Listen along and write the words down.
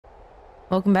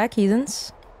Welcome back,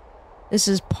 heathens. This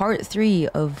is part 3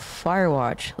 of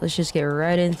Firewatch. Let's just get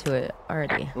right into it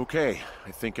already. Okay,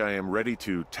 I think I am ready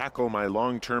to tackle my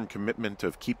long-term commitment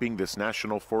of keeping this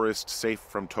national forest safe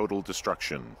from total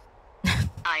destruction.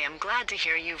 I am glad to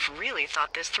hear you've really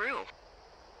thought this through.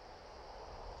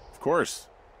 Of course.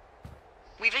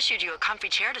 We've issued you a comfy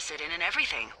chair to sit in and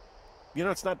everything. You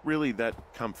know, it's not really that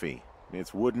comfy. I mean,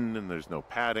 it's wooden and there's no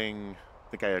padding.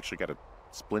 I think I actually got a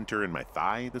splinter in my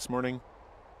thigh this morning.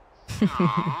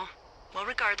 Aww. Well,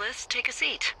 regardless, take a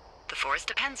seat. The forest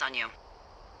depends on you.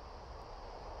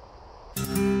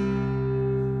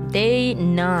 Day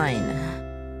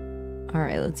 9.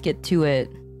 Alright, let's get to it.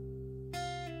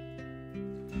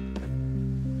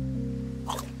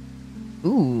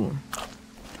 Ooh.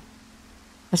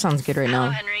 That sounds good right Hello,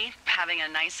 now. Henry. Having a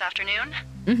nice afternoon?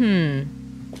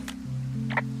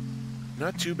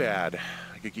 Not too bad.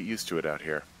 I could get used to it out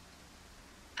here.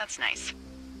 That's nice.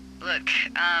 Look,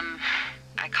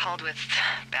 I called with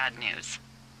bad news.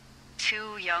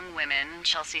 2 young women,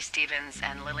 Chelsea Stevens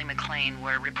and Lily McLean,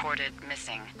 were reported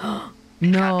missing.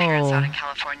 They've got parents out in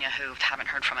California who haven't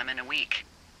heard from them in a week.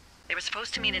 They were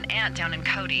supposed to meet an aunt down in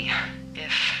Cody.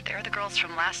 If they're the girls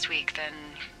from last week, then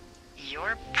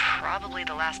you're probably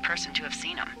the last person to have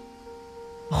seen them.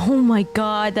 Oh my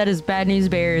god, that is bad news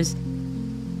bears.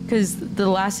 Because the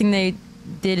last thing they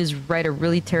did is write a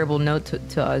really terrible note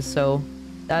to us, so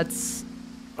that's...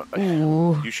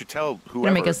 Ooh. You should tell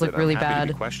whoever make us look that really I'm happy to bad.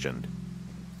 be questioned.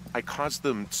 I caused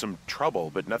them some trouble,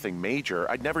 but nothing major.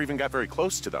 I never even got very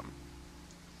close to them.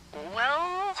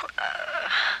 Well,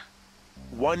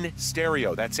 One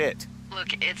stereo, that's it. look,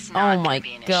 it's not Oh my gonna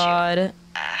be an god. issue.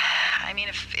 I mean,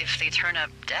 if they turn up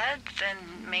dead, then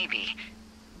maybe.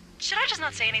 Should I just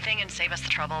not say anything and save us the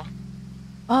trouble?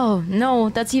 Oh, no,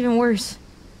 that's even worse.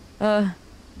 I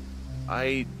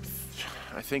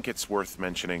think it's worth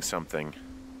mentioning something.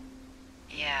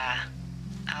 Yeah.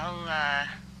 I'll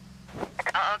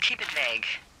keep it vague.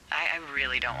 I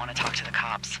really don't want to talk to the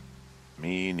cops.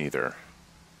 Me neither.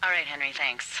 All right, Henry,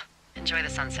 thanks. Enjoy the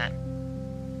sunset.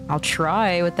 I'll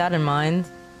try with that in mind.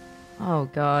 Oh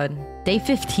god. Day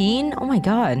 15? Oh my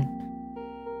god.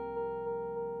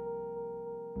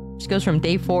 Just goes from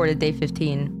day 4 to day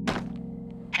 15.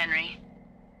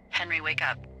 Henry, wake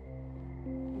up.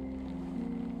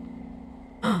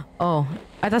 Oh,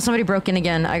 I thought somebody broke in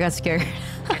again. I got scared.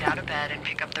 Get out of bed and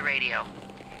pick up the radio.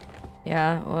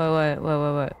 Yeah?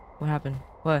 What? What happened?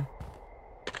 What?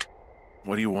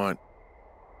 What do you want?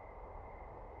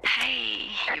 Hey,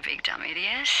 you big dumb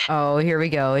idiot. Oh, here we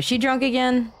go. Is she drunk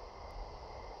again?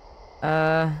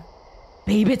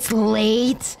 Babe, it's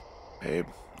late. Babe,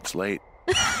 it's late.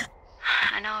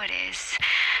 I know it is.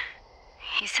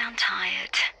 You sound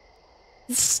tired.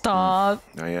 Stop.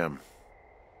 I am.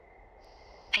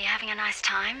 Are you having a nice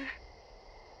time?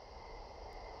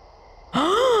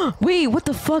 Wait, what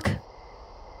the fuck?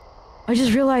 I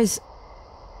just realized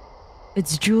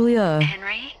it's Julia.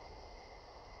 Henry?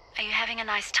 Are you having a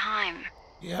nice time?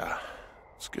 Yeah,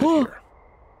 it's good Oh. here.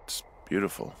 It's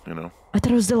beautiful, you know? I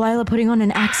thought it was Delilah putting on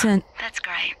an accent. That's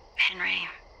great, Henry.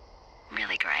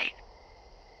 Really great.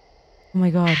 Oh my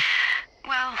god.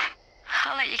 Well,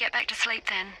 I'll let you get back to sleep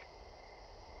then.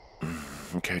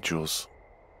 Okay, Jules.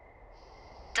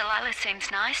 Delilah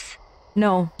seems nice.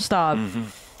 No, stop.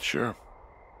 Sure.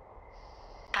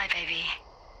 Bye, baby.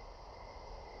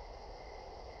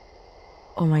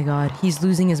 Oh my god, he's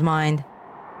losing his mind.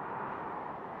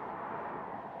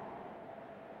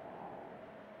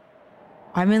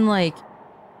 I'm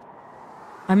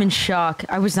in shock.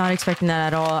 I was not expecting that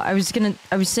at all. I wanted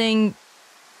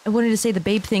to say the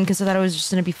babe thing because I thought it was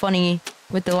just gonna be funny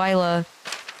with Delilah,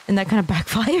 and that kind of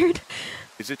backfired.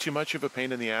 Is it too much of a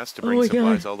pain in the ass to Oh bring my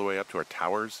supplies God. all the way up to our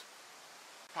towers?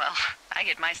 Well, I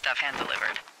get my stuff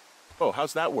hand-delivered. Oh,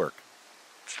 how's that work?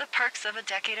 It's the perks of a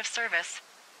decade of service.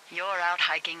 You're out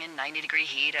hiking in 90-degree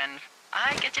heat, and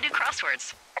I get to do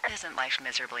crosswords. Isn't life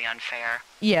miserably unfair?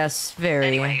 Yes, very.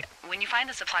 Anyway, when you find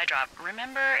a supply drop,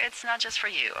 remember it's not just for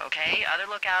you, okay? Other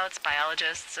lookouts,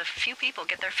 biologists, a few people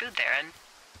get their food there, and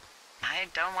I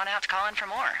don't want to have to call in for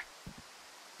more.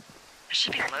 There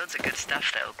should be loads of good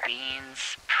stuff, though.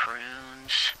 Beans,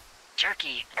 prunes,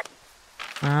 jerky.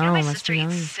 You know, Oh, my must sister be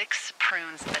eats yummy. 6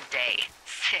 prunes a day.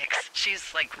 6.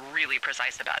 She's, like, really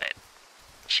precise about it.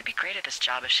 She'd be great at this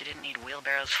job if she didn't need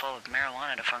wheelbarrows full of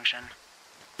marijuana to function.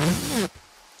 I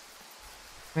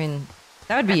mean,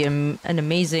 that would be an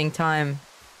amazing time.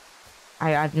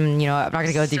 I'm not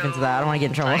gonna go deep into that. I don't want to get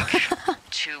in trouble. Like,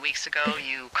 2 weeks ago,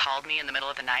 you called me in the middle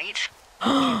of the night.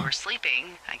 You were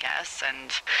sleeping, I guess,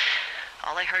 and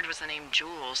all I heard was the name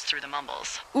Jules through the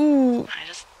mumbles. Ooh. I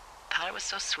just thought it was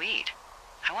so sweet.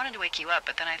 I wanted to wake you up,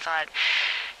 but then I thought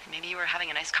maybe you were having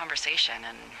a nice conversation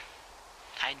and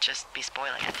I'd just be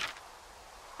spoiling it.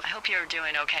 I hope you're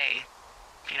doing okay,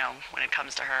 you know, when it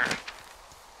comes to her.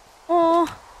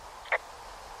 Oh.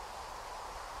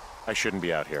 I shouldn't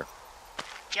be out here.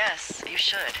 Yes, you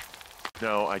should.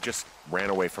 No, I just ran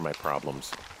away from my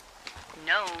problems.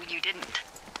 No, you didn't.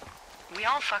 We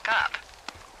all fuck up.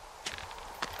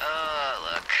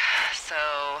 Look. So,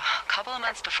 a couple of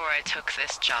months before I took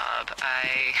this job,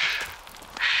 I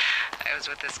was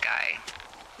with this guy,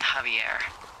 Javier.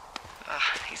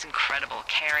 He's incredible,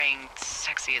 caring,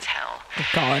 sexy as hell. Oh,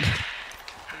 God.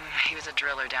 He was a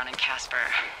driller down in Casper.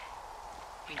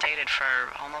 We dated for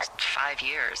almost 5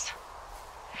 years.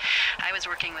 I was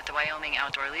working with the Wyoming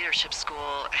Outdoor Leadership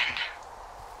School, and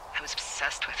I was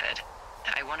obsessed with it.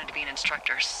 I wanted to be an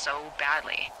instructor so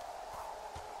badly.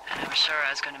 And I was sure I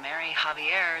was going to marry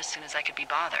Javier as soon as I could be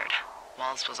bothered.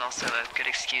 Walls was also a good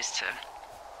excuse to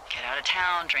get out of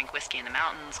town, drink whiskey in the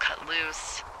mountains, cut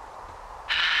loose.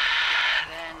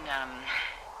 Then,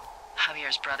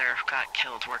 Javier's brother got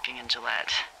killed working in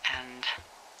Gillette, and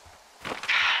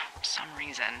for some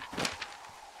reason,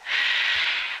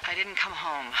 I didn't come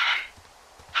home.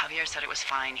 Javier said it was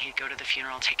fine. He'd go to the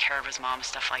funeral, take care of his mom,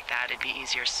 stuff like that. It'd be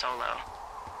easier solo.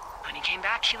 When he came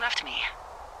back, he left me.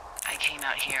 I came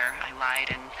out here, I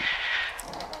lied, and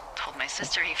told my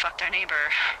sister he fucked our neighbor.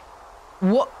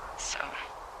 What? So,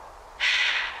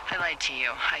 I lied to you.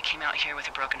 I came out here with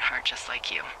a broken heart just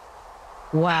like you.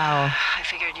 Wow. I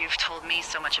figured you've told me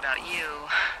so much about you,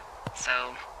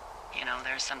 so, you know,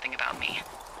 there's something about me.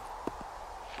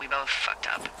 We both fucked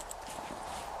up.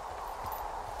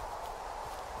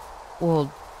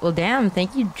 Well, damn.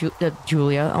 Thank you,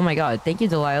 Julia. Oh my God. Thank you,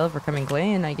 Delilah, for coming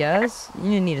clean. I guess you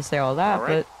didn't need to say all that, All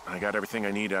right, but I got everything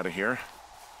I need out of here.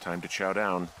 Time to chow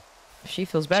down. she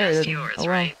feels better. Just than, yours, oh, well.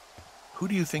 right? Who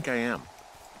do you think I am?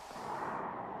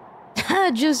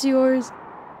 Just yours.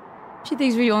 She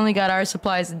thinks we only got our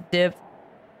supplies and dip.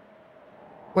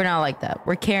 We're not like that.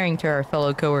 We're caring to our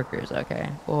fellow coworkers. Okay.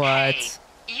 What? Hey,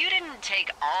 you didn't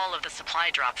take all of the supply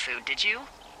drop food, did you?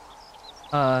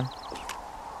 No.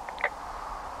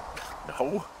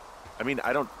 I mean,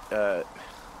 I don't,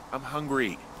 I'm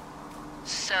hungry.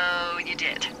 So you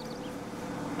did.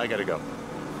 I gotta go.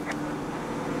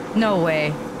 No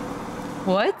way.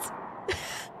 What?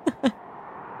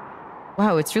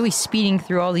 Wow, it's really speeding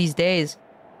through all these days.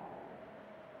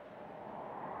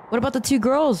 What about the 2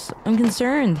 girls? I'm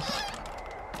concerned.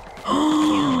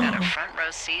 You got a front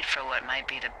row seat for what might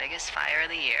be the biggest fire of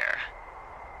the year.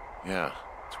 Yeah,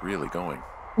 it's really going.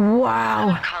 I'm Wow.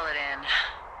 gonna call it in.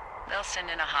 They'll send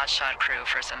in a hotshot crew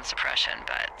for some suppression,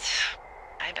 but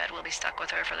I bet we'll be stuck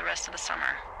with her for the rest of the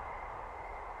summer.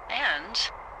 And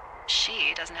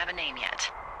she doesn't have a name yet.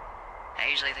 I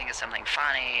usually think of something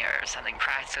funny or something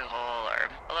practical or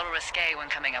a little risque when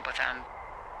coming up with them.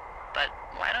 But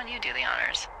why don't you do the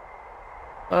honors?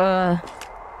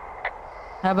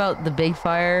 How about the big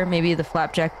fire? Maybe the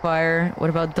flapjack fire? What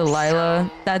about Delilah?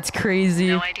 So, That's crazy.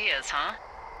 No ideas, huh?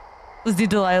 Let's do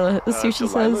Delilah. Let's see what she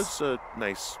Delilah's says. a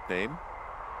nice name.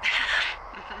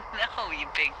 No, you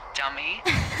big dummy.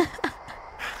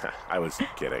 I was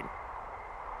kidding.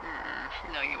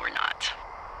 No, you were not.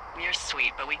 You're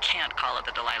sweet, but we can't call it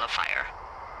the Delilah Fire.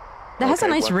 That has a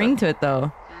Okay, nice what ring then? to it,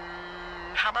 though.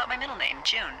 How about my middle name,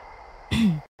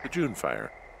 June? The June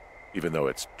fire. Even though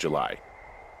it's July.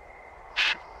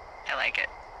 I like it.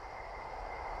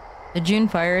 The June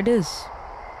fire it is.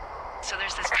 So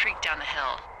there's this creek down the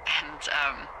hill, and,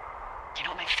 you know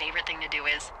what my favorite thing to do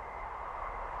is?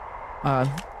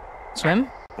 Swim?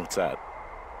 What's that?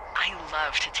 I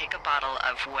love to take a bottle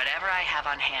of whatever I have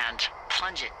on hand,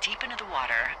 plunge it deep into the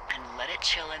water, and let it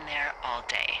chill in there all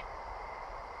day.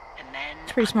 And then,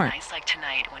 It's pretty on smart. nights like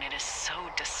tonight, when it is so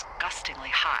disgustingly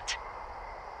hot,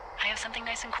 I have something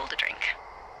nice and cool to drink.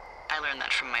 I learned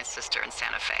that from my sister in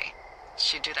Santa Fe.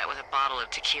 She'd do that with a bottle of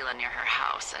tequila near her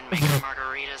house and make her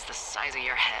margaritas the size of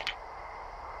your head.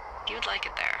 You'd like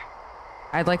it there.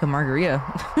 I'd like a margarita.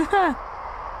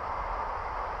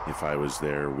 If I was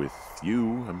there with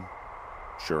you, I'm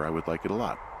sure I would like it a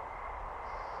lot.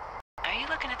 Are you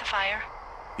looking at the fire?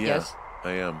 Yeah, Yes.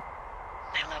 I am.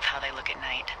 I love how they look at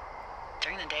night.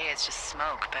 During the day, it's just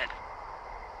smoke, but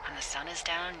when the sun is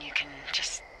down, you can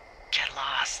just get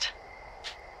lost.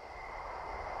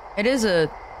 It is a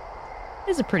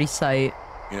pretty sight.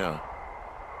 Yeah.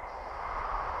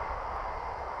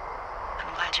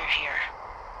 I'm glad you're here.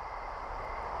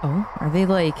 Oh, are they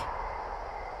like...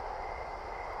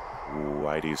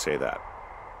 Why do you say that?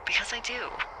 Because I do.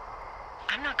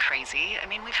 I'm not crazy. I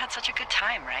mean, we've had such a good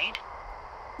time, right?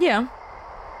 Yeah.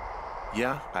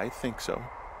 Yeah, I think so.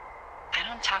 I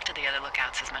don't talk to the other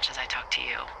lookouts as much as I talk to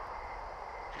you.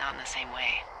 Not in the same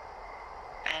way.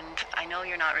 And I know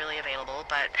you're not really available,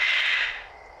 but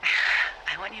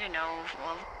I want you to know,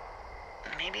 well,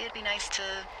 maybe it'd be nice to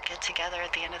get together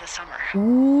at the end of the summer.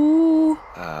 Ooh.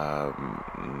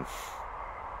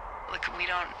 Look, we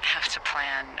don't have to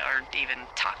plan or even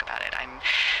talk about it. I'm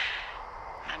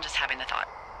just having the thought.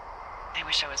 I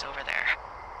wish I was over there.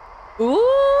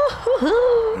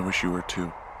 Ooh. I wish you were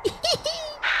too.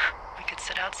 We could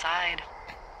sit outside.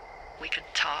 We could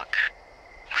talk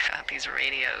without these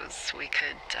radios. We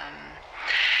could,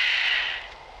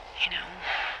 you know.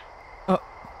 Oh.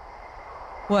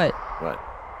 What? What?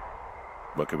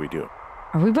 What could we do?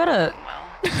 Are we about to...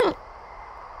 Well,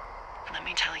 let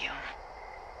me tell you.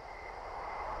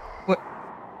 What?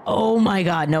 Oh my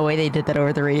god, no way they did that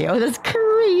over the radio. That's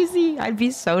crazy. I'd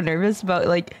be so nervous about,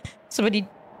 like, somebody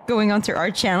going onto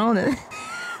our channel. And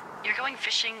You're going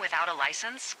fishing without a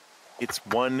license? It's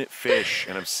one fish,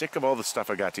 and I'm sick of all the stuff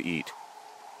I got to eat.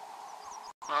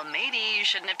 Well, maybe you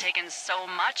shouldn't have taken so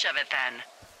much of it then.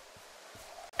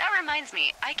 That reminds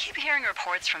me, I keep hearing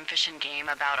reports from Fish and Game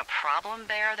about a problem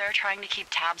bear they're trying to keep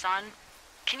tabs on.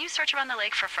 Can you search around the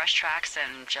lake for fresh tracks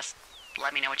and just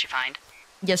let me know what you find?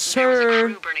 yes, There was a sir.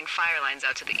 crew burning fire lines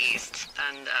out to the east,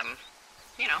 and,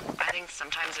 you know, I think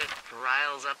sometimes it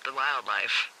riles up the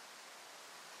wildlife.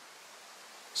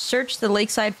 Search the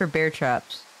lakeside for bear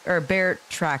traps. Or bear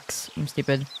tracks. I'm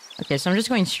stupid. Okay, so I'm just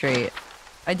going straight.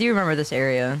 I do remember this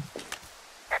area.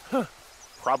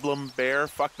 Problem bear?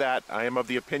 Fuck that. I am of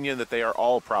the opinion that they are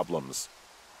all problems.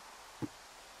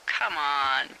 Come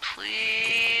on,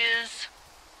 please.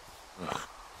 Ugh.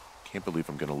 Can't believe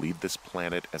I'm gonna leave this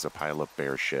planet as a pile of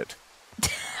bear shit.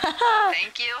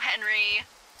 Thank you, Henry.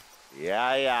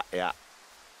 Yeah.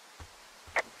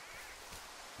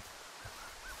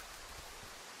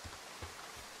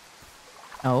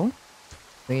 Oh.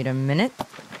 Wait a minute.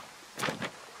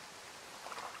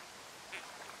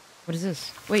 What is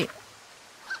this? Wait.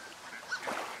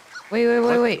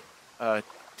 Wait.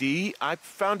 Dee, I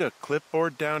found a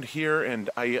clipboard down here, and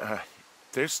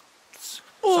there's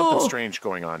something strange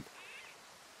going on.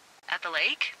 At the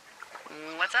lake?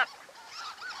 What's up?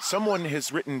 Someone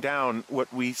has written down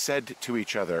what we said to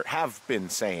each other, have been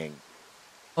saying.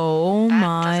 Oh That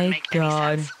doesn't my make any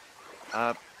god.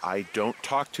 sense. I don't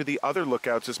talk to the other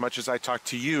lookouts as much as I talk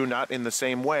to you, not in the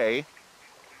same way.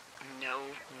 No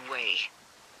way.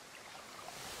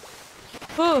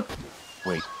 Oh.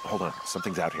 Wait, hold on.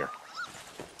 Something's out here.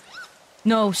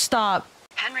 No, stop.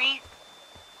 Henry?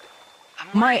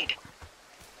 I'm My- worried.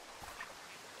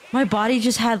 My body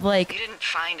just had like... You didn't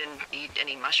find and eat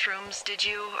any mushrooms, did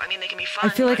you? I mean, they can be fun.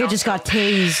 I feel like but I just got also,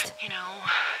 tased. You know,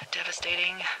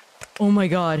 devastating. Oh my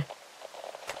god.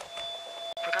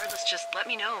 Regardless, just let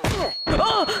me know.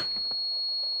 Oh!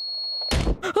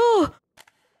 Oh!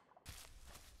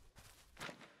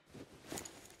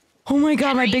 Oh my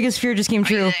god, my Henry? biggest fear just came Are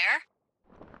you true. there?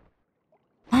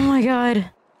 Oh my god.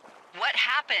 What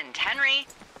happened, Henry?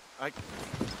 Holy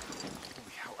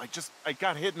hell, I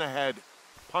got hit in the head.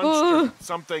 Punched or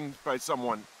something by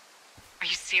someone. Are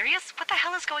you serious? What the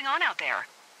hell is going on out there?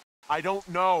 I don't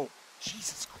know.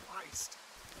 Jesus Christ.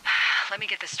 Let me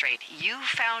get this straight. You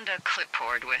found a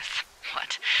clipboard with,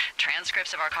 what,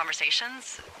 transcripts of our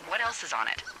conversations? What else is on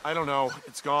it? I don't know.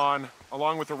 It's gone,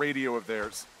 along with the radio of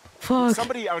theirs. Fuck.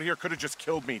 Somebody out here could have just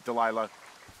killed me, Delilah.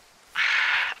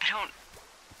 I don't...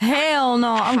 Hell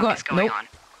no, What I'm the going. fuck is going Nope. on?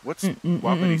 What's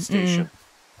Wapiti Station?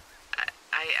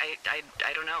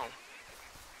 I don't know.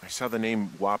 I saw the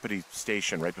name Wapiti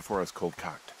Station right before I was cold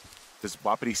cocked. Does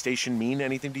Wapiti Station mean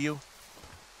anything to you?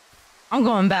 I'm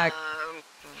going back.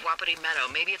 Wapiti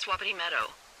Meadow. Maybe it's Wapiti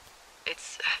Meadow.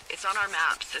 It's on our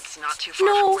maps. It's not too far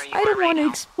from No, where you I are don't right want to now.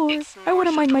 explore. It's I want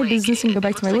to north of mind the my lake. business and go It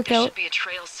back to my looks like there lookout. should be a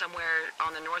trail somewhere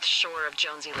on the north shore of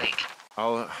Jonesy Lake.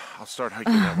 I'll start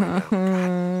hiking that way now.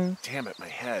 God damn it, my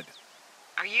head.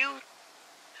 Are you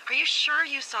sure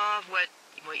you saw what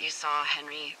you saw,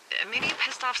 Henry? Maybe you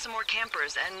pissed off some more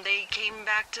campers and they came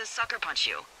back to sucker punch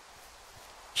you.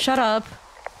 Shut up.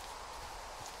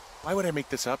 Why would I make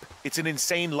this up? It's an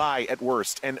insane lie at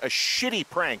worst, and a shitty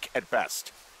prank at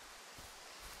best.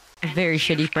 A very And shitty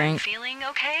you've been prank. Feeling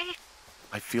okay?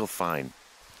 I feel fine.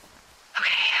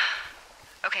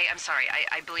 Okay, I'm sorry.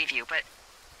 I believe you, but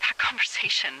that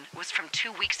conversation was from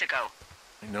 2 weeks ago.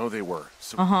 I know they were.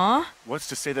 So Uh-huh. what's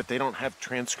to say that they don't have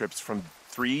transcripts from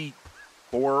 3,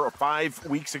 4, or 5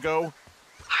 weeks ago?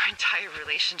 Our entire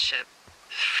relationship,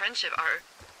 friendship, our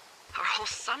whole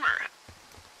summer.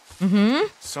 Mm-hmm.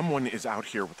 Someone is out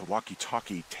here with a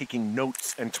walkie-talkie taking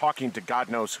notes and talking to God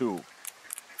knows who.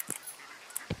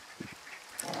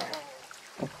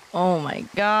 Oh my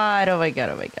god, oh my god,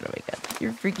 oh my god, oh my god.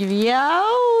 You're freaking me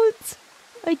out.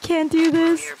 I can't do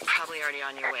this. You're probably already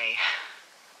on your way.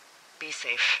 Be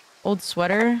safe. Old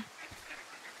sweater.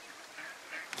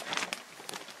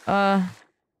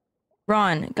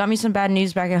 Ron, got me some bad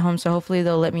news back at home, so hopefully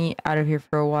they'll let me out of here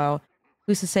for a while.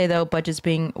 Who's to say, though, budgets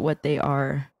being what they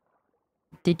are.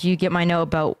 Did you get my note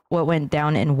about what went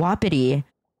down in Wapiti?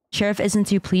 Sheriff isn't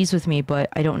too pleased with me, but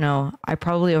I don't know. I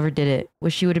probably overdid it.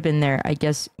 Wish you would have been there. I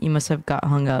guess you must have got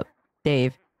hung up.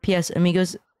 Dave. P.S.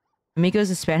 Amigos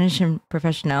is Spanish and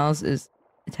Professionals is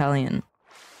Italian.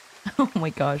 Oh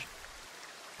my gosh.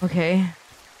 Okay.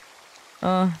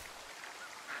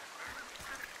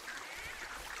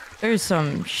 There's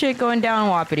some shit going down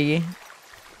in Wapiti.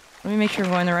 Let me make sure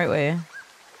I'm going the right way.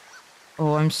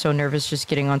 Oh, I'm so nervous just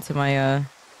getting onto my,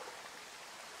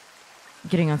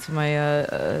 using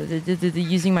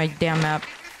my damn map.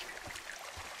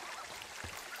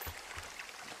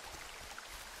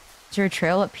 Is there a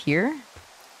trail up here?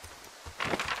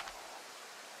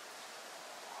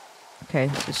 Okay,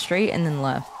 so straight and then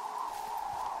left.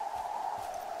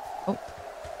 Oh.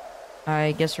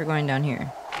 I guess we're going down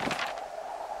here.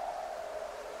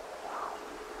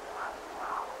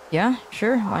 Yeah,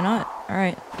 sure, why not?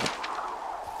 Alright.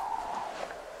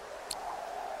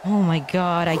 Oh my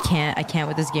god, I can't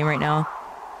with this game right now.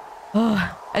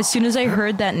 Oh, as soon as I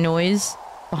heard that noise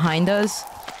behind us,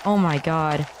 oh my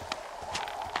god.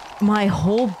 My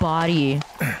whole body,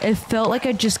 it felt like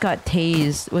I just got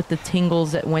tased with the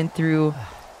tingles that went through,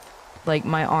 like,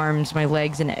 my arms, my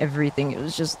legs, and everything. It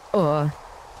was just, the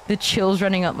chills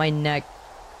running up my neck.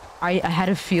 I had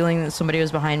a feeling that somebody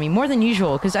was behind me, more than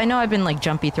usual, because I know I've been, like,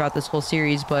 jumpy throughout this whole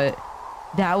series, but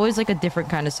that was, like, a different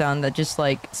kind of sound that just,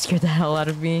 like, scared the hell out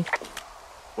of me.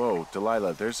 Whoa,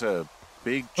 Delilah, there's a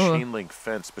big chain link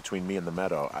fence between me and the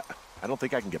meadow. I don't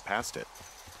think I can get past it.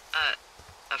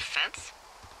 A fence?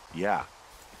 Yeah.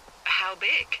 How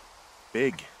big?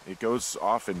 Big. It goes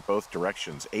off in both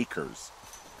directions. Acres.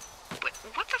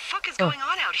 What the fuck is going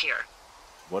on out here?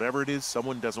 Whatever it is,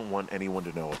 someone doesn't want anyone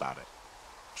to know about it.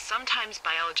 Sometimes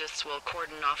biologists will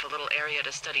cordon off a little area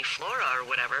to study flora or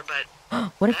whatever, but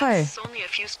what if that's only a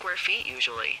few square feet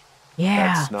usually.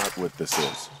 Yeah. That's not what this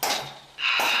is.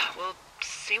 Well,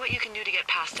 see what you can do to get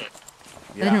past it.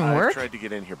 Yeah, didn't work? I've tried to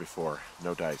get in here before.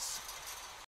 No dice.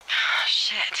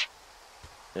 Shit.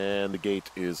 And the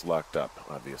gate is locked up,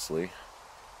 obviously.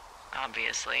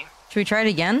 Obviously. Should we try it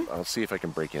again? I'll see if I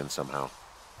can break in somehow.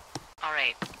 All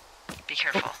right. Be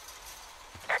careful.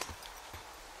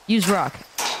 Use rock.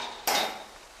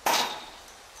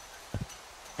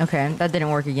 Okay, that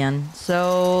didn't work again.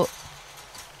 So, let's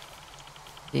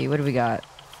see, what do we got?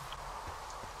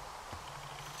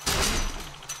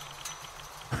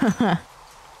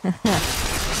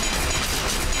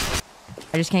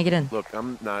 I just can't get in. Look,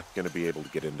 I'm not going to be able to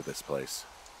get into this place.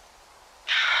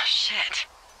 Shit.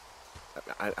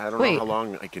 I don't know how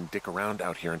long I can dick around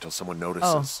out here until someone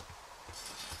notices.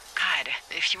 God,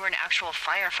 if you were an actual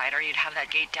firefighter, you'd have that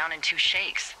gate down in 2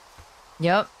 shakes.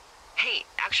 Yep. Hey,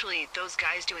 actually, those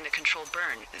guys doing the controlled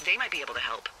burn, they might be able to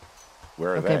help.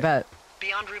 Where are Okay, they? bet.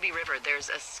 Beyond Ruby River, there's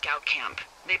a scout camp.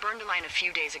 They burned a line a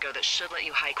few days ago that should let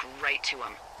you hike right to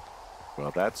them.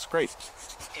 Well, that's great.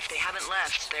 If they haven't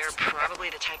left, they're probably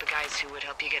the type of guys who would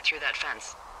help you get through that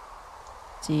fence.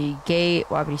 See,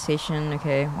 gate, Wapiti Station,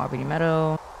 okay, Wapiti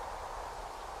Meadow.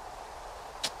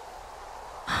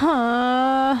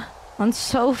 Huh, I'm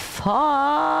so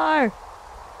far.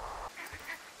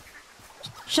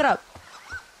 Shut up.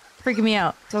 Freaking me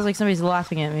out. Sounds like somebody's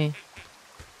laughing at me.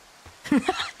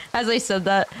 As I said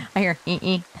that, I hear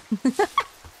ee.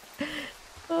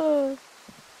 Oh,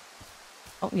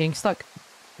 getting stuck.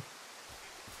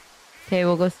 Okay,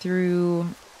 we'll go through.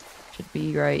 Should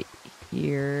be right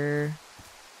here.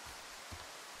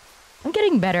 I'm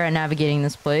getting better at navigating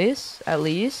this place, at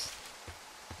least.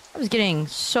 I was getting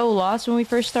so lost when we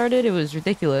first started, it was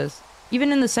ridiculous.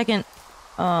 Even in the second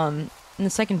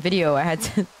video, I had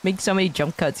to make so many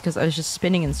jump cuts because I was just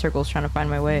spinning in circles trying to find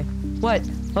my way. What?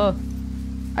 Oh,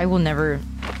 I'll never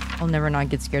not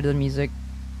get scared of the music.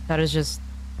 That is just,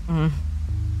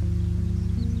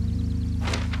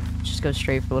 Just go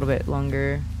straight for a little bit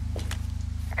longer.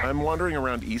 I'm wandering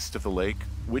around east of the lake.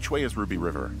 Which way is Ruby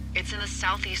River? It's in the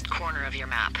southeast corner of your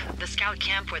map. The scout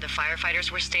camp where the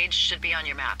firefighters were staged should be on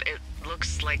your map. It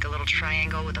looks like a little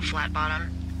triangle with a flat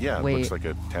bottom. Yeah, it looks like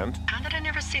a tent. How did I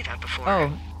never see that before?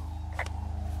 Oh.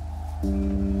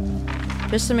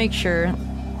 Just to make sure,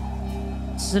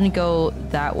 this is gonna go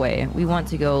that way. We want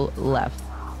to go left.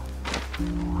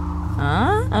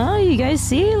 Huh? Oh, you guys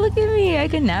see? Look at me. I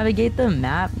can navigate the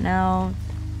map now.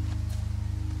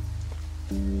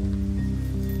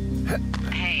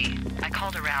 Hey, I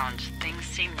called around. Things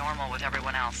seem normal with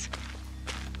everyone else.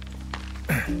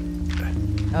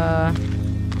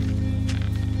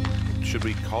 Should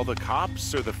we call the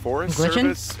cops or the Forest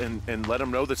Glitching? Service and let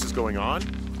them know this is going on?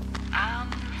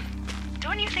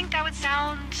 Don't you think that would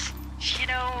sound,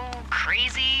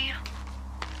 crazy?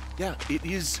 Yeah, it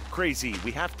is crazy.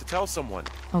 We have to tell someone.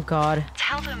 Oh God.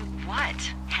 Tell them what,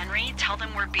 Henry? Tell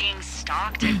them we're being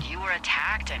stalked and you were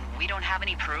attacked and we don't have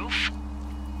any proof?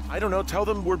 I don't know, tell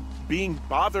them we're being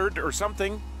bothered or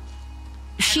something.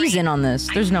 She's in on this.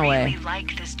 There's no way. I really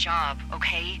like this job,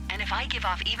 okay? And if I give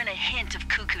off even a hint of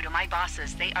cuckoo to my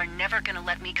bosses, they are never gonna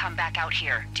let me come back out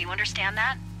here. Do you understand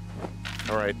that?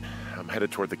 All right, I'm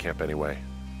headed toward the camp anyway.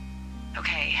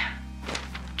 Okay.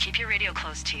 Keep your radio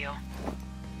close to you.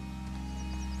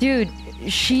 Dude,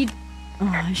 she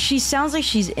sounds like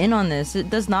she's in on this. It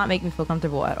does not make me feel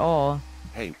comfortable at all.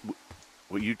 Hey,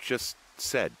 what you just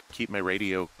said, keep my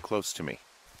radio close to me.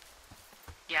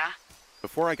 Yeah?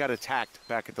 Before I got attacked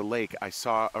back at the lake, I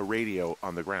saw a radio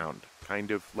on the ground, kind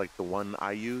of like the one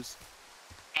I use.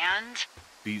 And?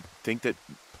 Do you think that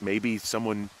maybe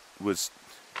someone was,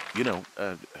 I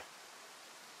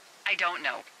don't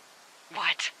know.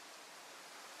 What?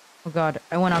 Oh God,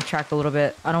 I went off track a little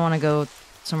bit. I don't want to go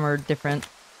somewhere different.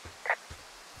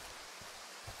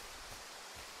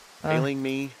 tailing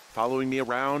me, following me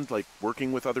around, like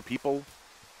working with other people?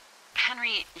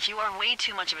 Henry, you are way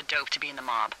too much of a dope to be in the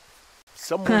mob.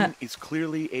 Someone is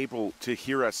clearly able to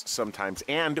hear us sometimes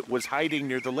and was hiding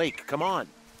near the lake. Come on.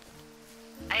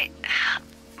 I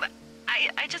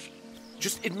just...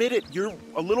 Just admit it. You're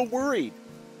a little worried.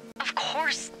 Of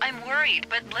course I'm worried,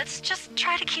 but let's just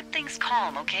try to keep things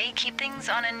calm, okay? Keep things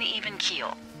on an even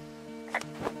keel.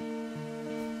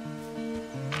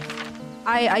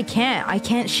 I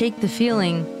can't shake the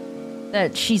feeling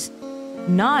that she's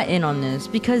not in on this,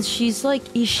 because she's a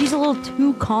little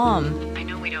too calm. I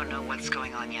know we don't know what's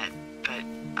going on yet, but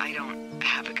I don't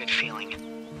have a good feeling.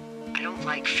 I don't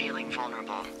like feeling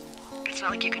vulnerable. It's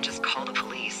not like you can just call the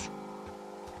police.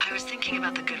 I was thinking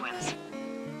about the Goodwins.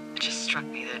 It just struck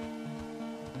me that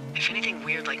if anything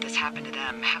weird like this happened to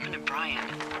them, happened to Brian,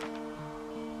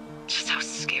 just how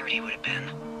scared he would have been.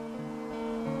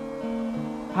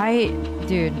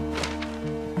 Dude.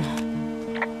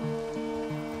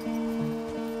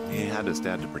 He had his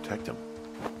dad to protect him.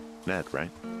 Ned, right?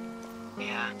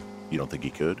 Yeah. You don't think he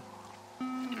could?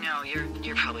 No,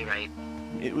 you're probably right.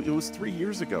 It was 3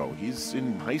 years ago. He's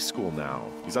in high school now.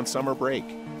 He's on summer break.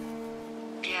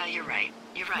 Yeah, you're right.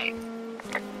 You're right.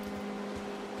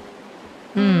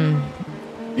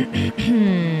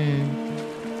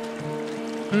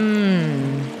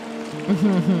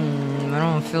 I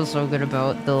don't feel so good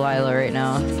about Delilah right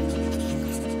now.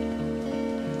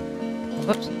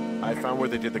 Whoops. I found where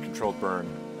they did the controlled burn.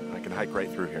 I can hike right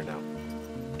through here now.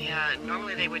 Yeah,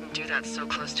 normally they wouldn't do that so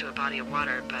close to a body of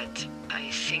water, but I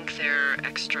think they're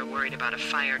extra worried about a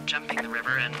fire jumping the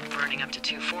river and burning up to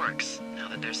 2 forks, now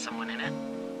that there's someone in it.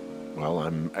 Well,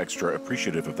 I'm extra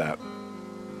appreciative of that.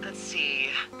 Let's see.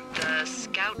 The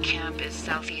scout camp is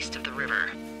southeast of the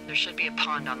river. There should be a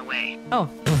pond on the way. Oh,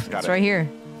 it's right here.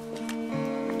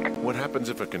 What happens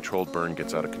if a controlled burn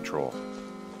gets out of control?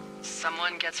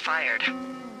 Someone gets fired.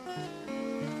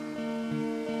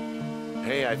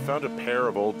 Hey, I found a pair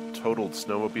of old totaled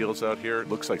snowmobiles out here. It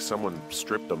looks like someone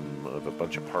stripped them of a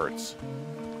bunch of parts.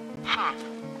 Huh.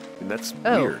 And that's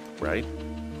Oh. weird, right?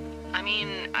 I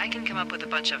mean, I can come up with a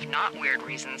bunch of not weird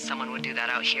reasons someone would do that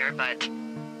out here, but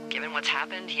given what's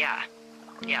happened, yeah.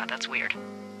 Yeah, that's weird.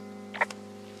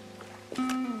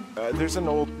 There's an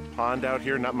old pond out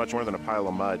here, not much more than a pile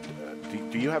of mud.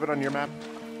 Do you have it on your map?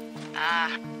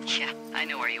 Yeah, I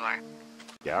know where you are.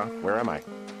 Yeah? Where am I?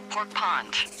 Pork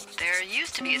Pond. There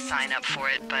used to be a sign up for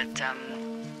it, but,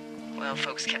 well,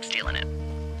 folks kept stealing it.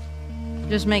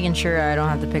 Just making sure I don't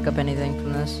have to pick up anything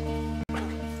from this.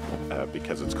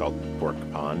 Because it's called Pork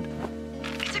Pond.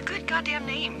 It's a good goddamn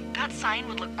name. That sign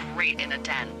would look great in a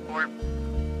den, or,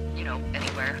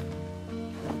 anywhere.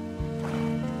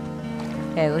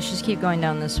 Okay, let's just keep going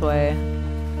down this way.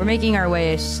 We're making our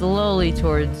way slowly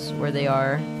towards where they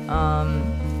are. I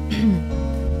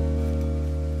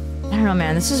don't know,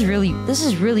 man. This is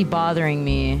really bothering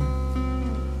me.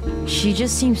 She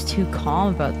just seems too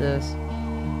calm about this.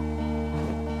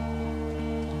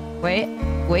 Wait,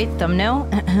 thumbnail?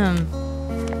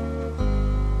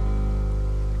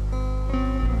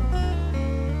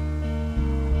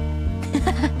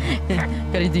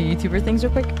 Gotta do YouTuber things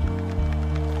real quick.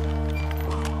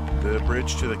 The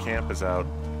bridge to the camp is out.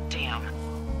 Damn.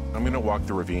 I'm gonna walk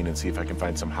the ravine and see if I can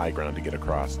find some high ground to get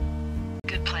across.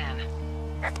 Good plan.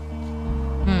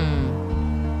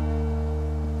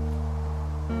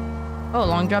 Oh,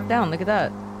 long drop down. Look at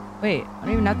that. Wait, I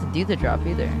don't even have to do the drop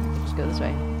either. Just go this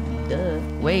way. Duh.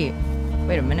 Wait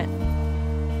a minute.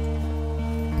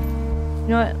 You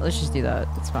know what? Let's just do that.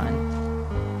 It's fine.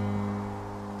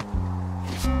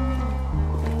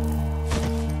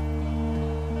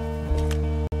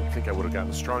 I think I would have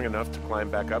gotten strong enough to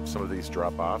climb back up some of these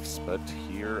drop-offs, but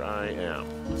here I am,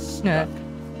 stuck.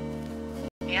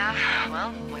 Yeah,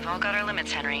 well, we've all got our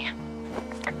limits, Henry.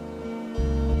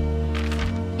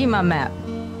 Give me my map.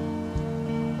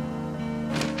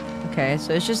 Okay,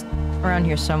 so it's just around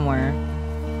here somewhere.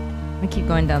 I'm gonna keep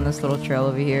going down this little trail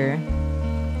over here.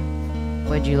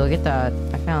 Would you look at that?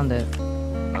 I found it.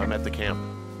 I'm at the camp.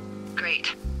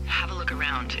 Great. Have a look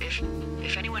around.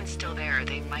 If anyone's still there,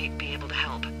 they might be able to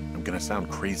help. I'm gonna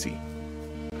sound crazy.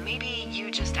 Maybe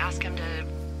you just ask them to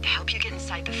help you get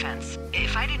inside the fence.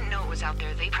 If I didn't know it was out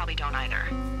there, they probably don't either.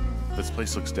 This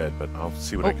place looks dead, but I'll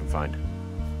see what I can find.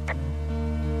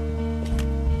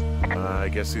 I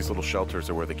guess these little shelters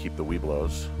are where they keep the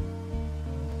Weeblos.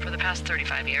 For the past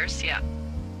 35 years, yeah.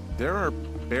 There are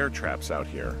bear traps out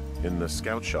here in the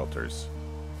scout shelters.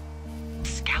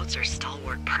 Scouts are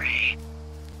stalwart prey.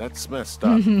 That's messed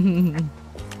up. You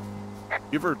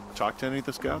ever talked to any of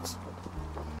the scouts?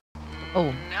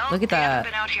 Oh, No, look at they haven't that.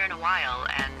 been out here in a while,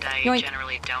 and I Yoink.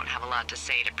 generally don't have a lot to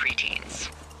say to preteens.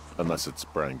 Unless it's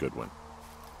Brian Goodwin.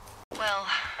 Well,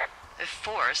 if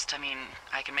forced, I mean,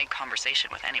 I can make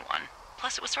conversation with anyone.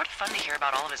 Plus, it was sort of fun to hear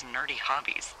about all of his nerdy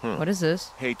hobbies. What is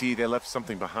this? Hey, Dee, they left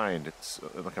something behind. It's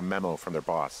like a memo from their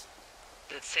boss.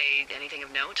 Did it say anything of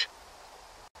note?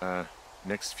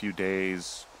 Next few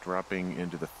days, dropping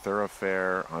into the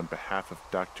thoroughfare on behalf of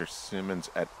Dr.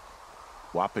 Simmons at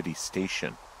Wapiti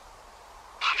Station.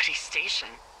 Wapiti Station?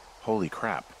 Holy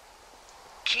crap.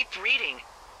 Keep reading.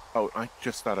 Oh, I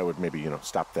just thought I would maybe,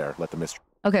 stop there, let the mystery...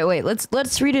 Okay, wait.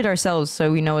 Let's read it ourselves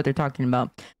so we know what they're talking about.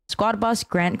 Squad boss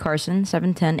Grant Carson,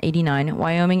 71089,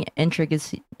 Wyoming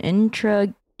Interagency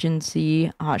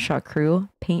Hotshot Crew,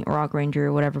 Paint Rock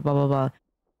Ranger, whatever, blah blah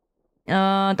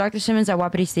blah. Dr. Simmons at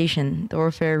Wapiti Station,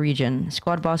 Thoroughfare Region.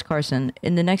 Squad boss Carson.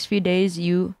 In the next few days,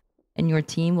 you and your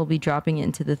team will be dropping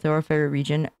into the Thoroughfare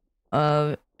Region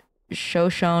of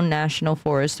Shoshone National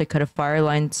Forest to cut a fire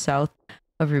line south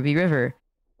of Ruby River.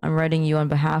 I'm writing you on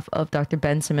behalf of Dr.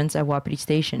 Ben Simmons at Wapiti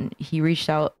Station. He reached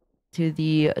out to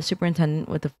the superintendent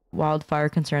with the wildfire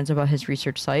concerns about his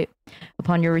research site.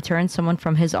 Upon your return, someone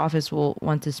from his office will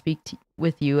want to speak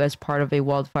with you as part of a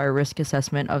wildfire risk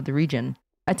assessment of the region.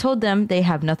 I told them they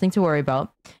have nothing to worry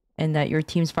about and that your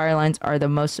team's fire lines are the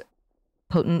most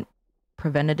potent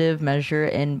preventative measure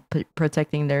in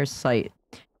protecting their site,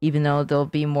 even though they'll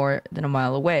be more than a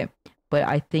mile away. But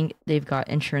I think they've got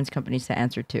insurance companies to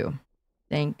answer to.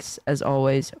 Thanks, as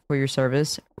always, for your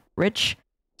service. Rich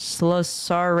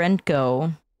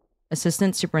Slosarenko,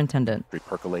 Assistant Superintendent.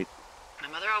 Repercolate. My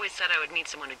mother always said I would meet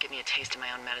someone who'd give me a taste of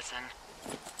my own medicine.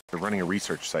 They're running a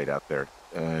research site out there.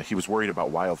 He was worried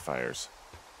about wildfires.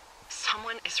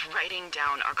 Someone is writing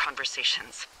down our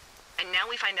conversations. And now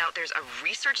we find out there's a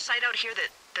research site out here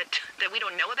that we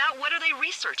don't know about? What are they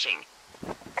researching?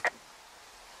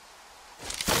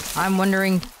 I'm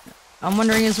wondering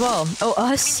as well. Oh,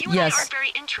 us? I mean, you and I Yes. aren't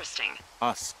very interesting.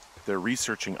 Us. They're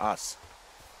researching us.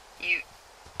 You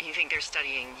think they're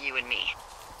studying you and me?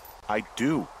 I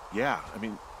do, yeah. I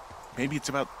mean, maybe it's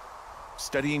about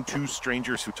studying two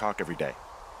strangers who talk every day.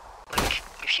 Like,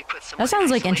 if you put someone That sounds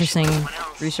in like isolation interesting with someone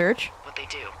else, research. what they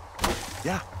do.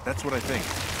 Yeah, that's what I think.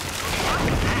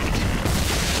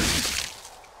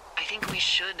 I think we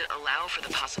should allow for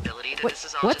the possibility that Wait, this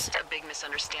is all what? just a big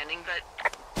misunderstanding, but...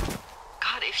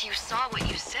 God, if you saw what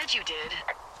you said you did...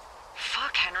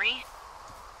 Fuck, Henry.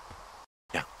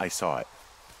 Yeah, I saw it.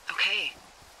 Okay.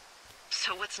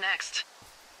 So what's next?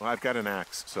 Well, I've got an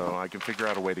axe, so I can figure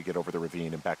out a way to get over the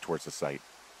ravine and back towards the site.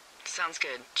 Sounds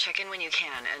good. Check in when you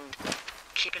can, and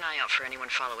keep an eye out for anyone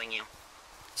following you.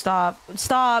 Stop.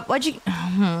 Why'd you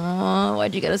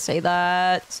gotta say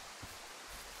that?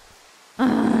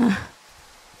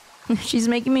 She's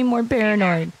making me more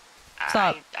paranoid.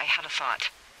 Stop. I had a thought.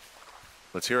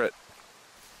 Let's hear it.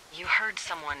 You heard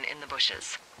someone in the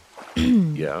bushes.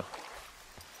 Yeah.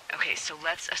 Okay, so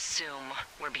let's assume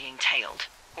we're being tailed.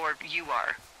 Or you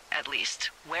are, at least.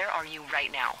 Where are you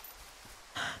right now?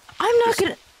 I'm not Just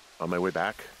gonna... on my way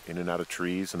back, in and out of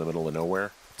trees in the middle of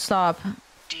nowhere. Stop.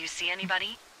 Do you see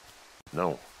anybody?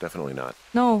 No, definitely not.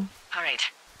 No. All right,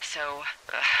 so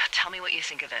tell me what you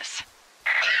think of this.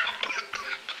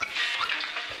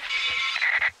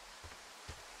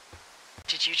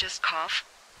 Did you just cough?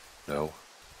 No.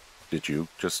 Did you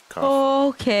just cough?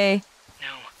 Okay.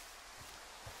 No.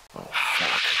 Oh,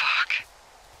 fuck.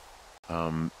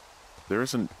 Fuck. There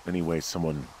isn't any way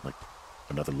someone, like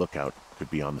another lookout,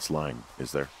 could be on this line,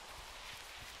 is there?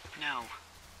 No.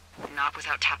 Not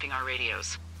without tapping our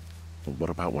radios. Well, what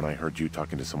about when I heard you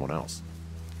talking to someone else?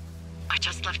 I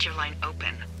just left your line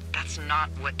open. That's not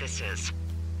what this is.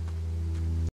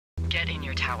 Get in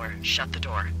your tower, shut the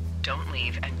door. Don't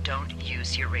leave, and don't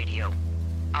use your radio.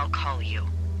 I'll call you.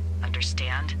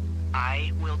 Understand?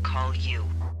 I will call you.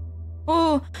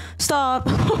 Oh, stop.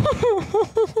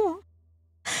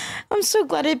 I'm so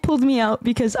glad it pulled me out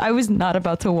because I was not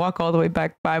about to walk all the way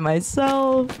back by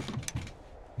myself.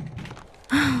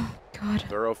 God.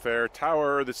 Thoroughfare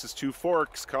Tower, this is Two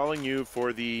Forks calling you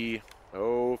for the,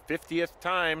 50th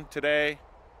time today.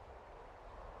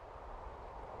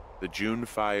 The June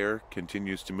fire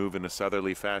continues to move in a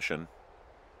southerly fashion.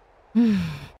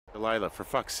 Delilah, for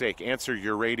fuck's sake, answer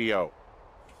your radio.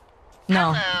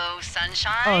 No. Hello,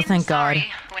 sunshine. Oh, thank God.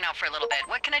 Sorry, went out for a little bit.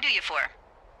 What can I do you for?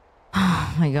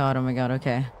 Oh my God,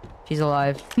 okay. She's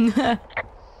alive.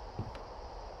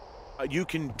 You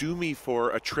can do me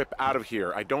for a trip out of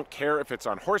here. I don't care if it's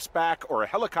on horseback or a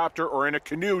helicopter or in a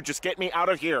canoe. Just get me out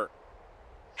of here.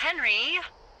 Henry,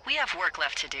 we have work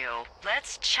left to do.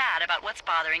 Let's chat about what's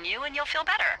bothering you and you'll feel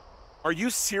better. Are you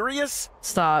serious?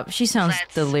 Stop. She sounds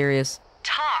Let's delirious.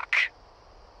 talk.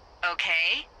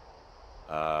 Okay?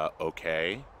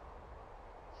 Okay.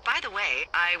 By the way,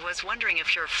 I was wondering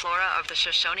if your Flora of the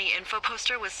Shoshone info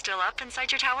poster was still up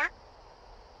inside your tower?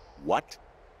 What?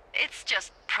 It's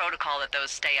just protocol that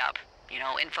those stay up. You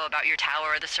know, info about your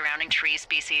tower, the surrounding tree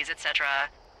species, etc.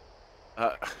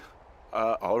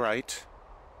 All right.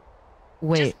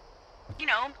 Wait. Just, you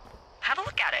know, have a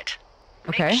look at it.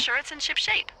 Okay. Make sure it's in ship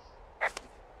shape.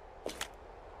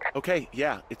 Okay,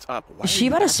 yeah, it's up. Why Is are she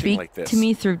you about to acting speak like this? to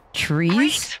me through trees?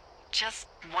 Great. Just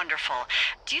wonderful.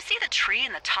 Do you see the tree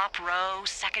in the top row,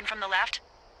 second from the left?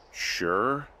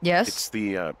 Sure. Yes. It's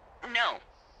the, No.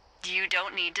 You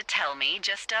don't need to tell me.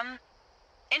 Just,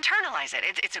 internalize it.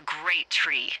 It's a great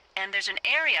tree. And there's an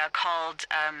area called,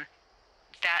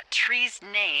 that tree's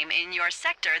name in your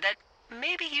sector that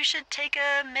maybe you should take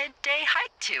a midday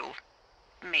hike to.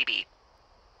 Maybe.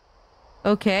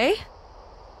 Okay.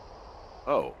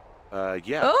 oh,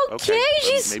 yeah. Okay,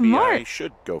 she's maybe smart. I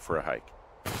should go for a hike.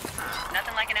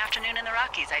 Nothing like an afternoon in the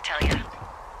Rockies, I tell you.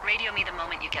 Radio me the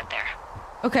moment you get there.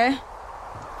 Okay.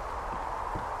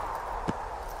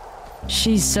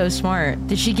 She's so smart.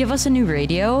 Did she give us a new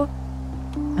radio?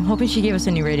 I'm hoping she gave us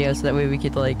a new radio so that way we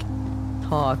could, like,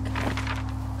 talk.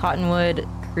 Cottonwood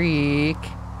Creek.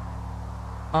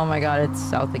 Oh my God, it's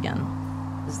south again.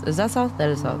 Is that south? That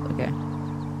is south. Okay.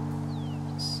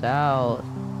 South.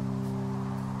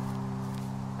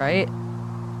 Right?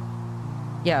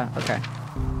 Yeah, okay.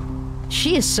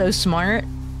 She is so smart.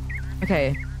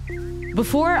 Okay.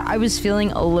 Before, I was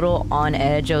feeling a little on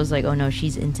edge. I was like, oh no,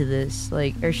 she's into this.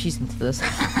 Like, or she's into this.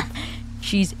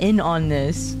 She's in on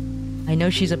this. I know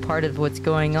she's a part of what's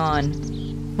going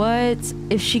on. But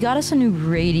if she got us a new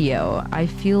radio, I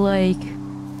feel like...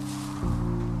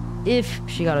 If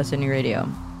she got us a new radio,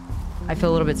 I feel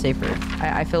a little bit safer.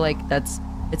 I feel like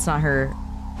it's not her...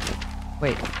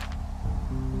 Wait.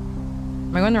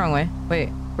 Am I going the wrong way? Wait,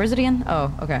 where's it again?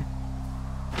 Oh, okay.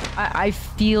 I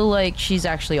feel like she's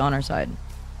actually on our side.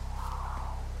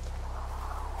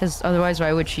 Because otherwise,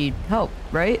 why would she help,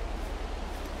 right?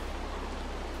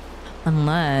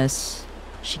 Unless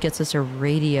she gets us a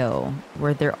radio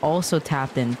where they're also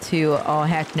tapped in too. Oh,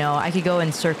 heck no. I could go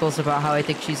in circles about how I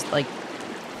think she's like...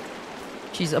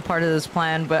 She's a part of this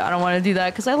plan, but I don't want to do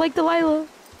that because I like Delilah.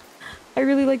 I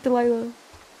really like Delilah.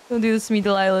 Don't do this to me,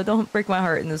 Delilah. Don't break my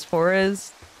heart in this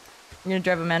forest. You're gonna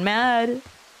drive a man mad.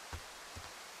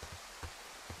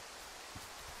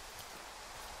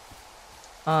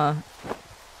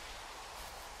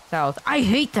 South. I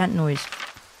hate that noise.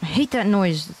 I hate that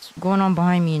noise that's going on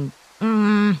behind me.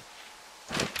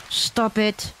 Stop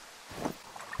it.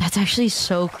 That's actually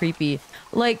so creepy.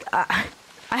 Like, I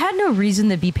had no reason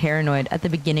to be paranoid at the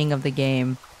beginning of the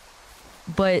game.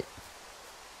 But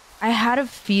I had a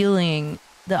feeling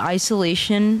the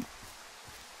isolation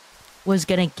was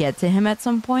gonna get to him at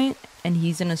some point. And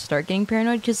he's gonna start getting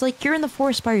paranoid. Because, like, you're in the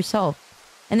forest by yourself.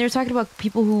 And they're talking about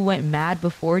people who went mad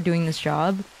before doing this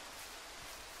job.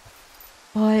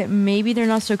 But maybe they're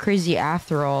not so crazy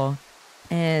after all.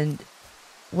 And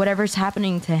whatever's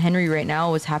happening to Henry right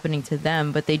now was happening to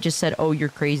them. But they just said, oh, you're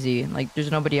crazy. Like, there's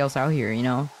nobody else out here, you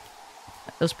know?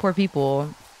 Those poor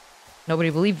people. Nobody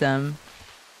believed them.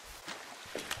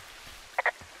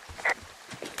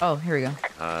 Oh, here we go.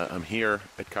 I'm here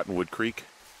at Cottonwood Creek.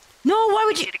 No, why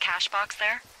would you... See the cash box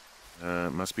there?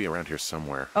 Must be around here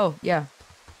somewhere. Oh, yeah.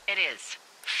 It is.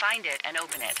 Find it and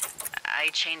open it. I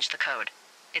changed the code.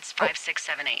 It's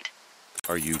 5678.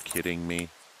 Are you kidding me?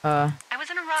 I was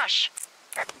in a rush.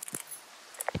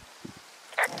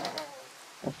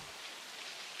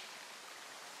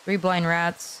 3 blind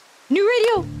rats. New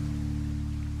radio!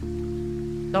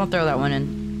 Don't throw that one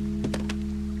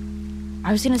in.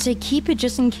 I was gonna say keep it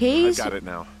just in case. I've got it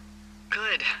now.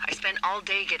 Good. I spent all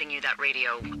day getting you that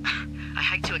radio. I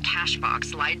hiked to a cash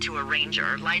box, lied to a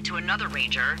ranger, lied to another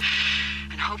ranger,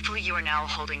 and hopefully you are now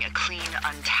holding a clean,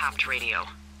 untapped radio.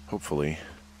 Hopefully.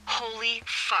 Holy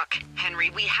fuck, Henry,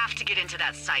 we have to get into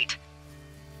that site.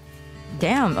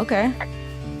 Damn, okay.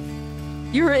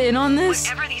 You were in on this?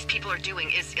 Whatever these people are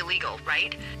doing is illegal,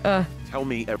 right? Tell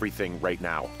me everything right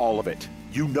now. All of it.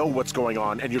 You know what's going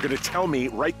on, and you're gonna tell me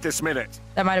right this minute.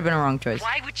 That might have been a wrong choice.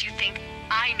 Why would you think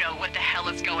I know what the hell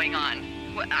is going on?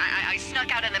 I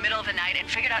snuck out in the middle of the night and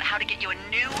figured out how to get you a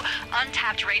new,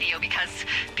 untapped radio because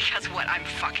what, I'm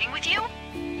fucking with you?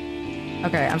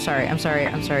 Okay, I'm sorry.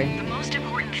 The most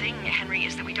important thing, Henry,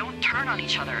 is that we don't turn on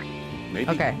each other. Maybe.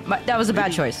 Okay, that was a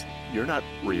bad choice. You're not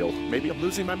real. Maybe I'm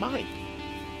losing my mind.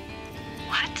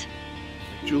 What?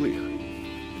 Julia,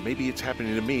 maybe it's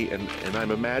happening to me, and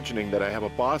I'm imagining that I have a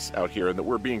boss out here and that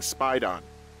we're being spied on.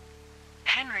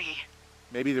 Henry.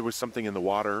 Maybe there was something in the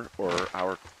water, or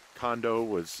our condo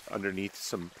was underneath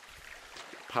some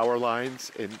power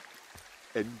lines, and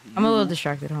I'm a little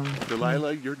distracted, homie.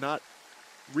 Delilah, you're not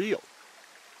real.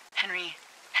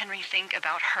 Henry, think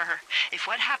about her. If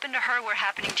what happened to her were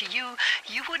happening to you,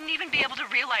 you wouldn't even be able to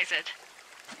realize it.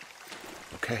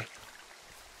 Okay.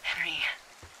 Henry,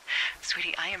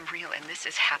 sweetie, I am real and this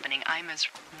is happening. I'm as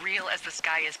real as the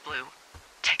sky is blue.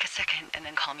 Take a second and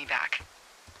then call me back.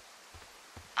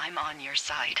 I'm on your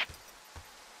side.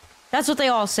 That's what they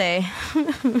all say.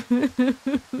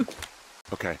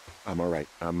 Okay, I'm all right.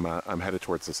 I'm headed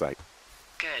towards the site.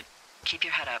 Good. Keep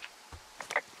your head up.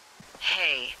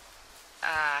 Hey,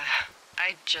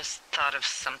 I just thought of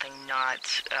something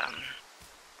not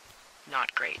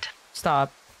great.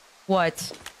 Stop.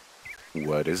 What?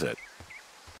 What is it?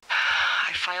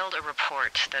 I filed a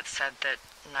report that said that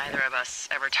neither of us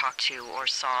ever talked to or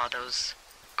saw those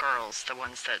girls, the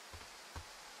ones that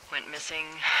went missing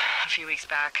a few weeks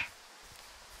back.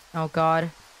 Oh,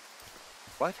 God.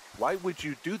 What? Why would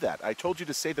you do that? I told you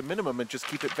to say the minimum and just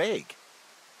keep it vague.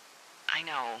 I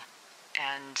know,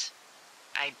 and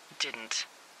I didn't.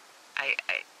 I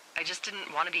just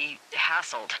didn't want to be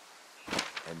hassled.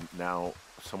 And now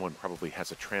someone probably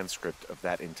has a transcript of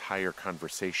that entire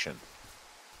conversation.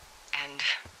 And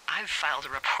I've filed a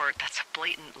report that's a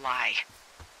blatant lie.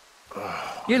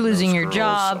 You're losing your Those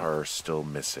job. girls are still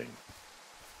missing.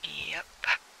 Yep.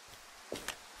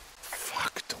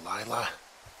 Fuck, Delilah.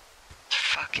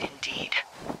 Fuck indeed.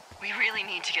 We really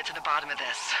need to get to the bottom of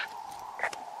this.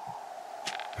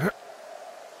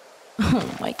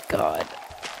 Oh my God.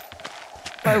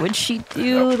 Why would she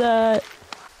do that?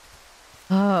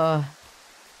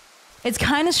 It's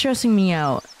kind of stressing me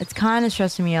out.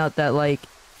 That, like,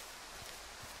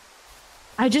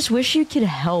 I just wish you could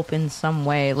help in some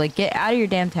way. Like, get out of your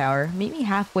damn tower. Meet me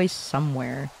halfway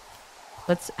somewhere.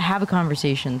 Let's have a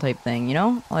conversation type thing, you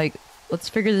know? Like, let's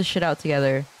figure this shit out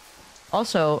together.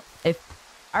 Also, if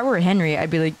I were Henry,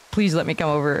 I'd be like, please let me come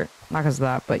over. Not because of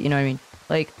that, but you know what I mean?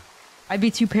 Like, I'd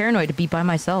be too paranoid to be by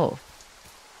myself.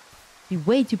 Be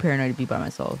way too paranoid to be by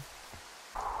myself.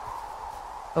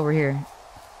 Over here.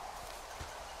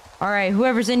 Alright,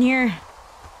 whoever's in here,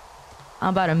 I'm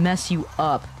about to mess you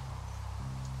up.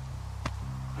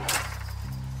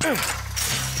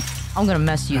 I'm gonna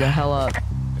mess you the hell up.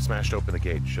 I smashed open the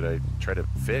gate. Should I try to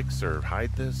fix or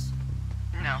hide this?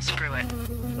 No, screw it.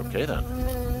 Okay then.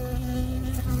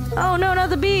 Oh no,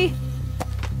 not the bee!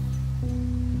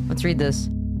 Let's read this.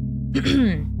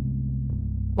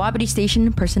 Wapiti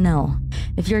Station personnel.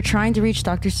 If you're trying to reach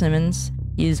Dr. Simmons,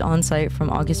 he is on site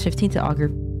from August 15th to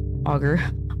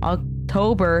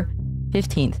October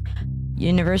 15th.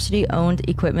 University-owned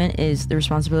equipment is the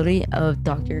responsibility of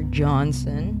Dr.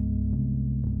 Johnson.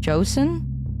 Johnson?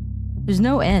 There's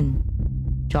no N.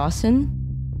 Johnson?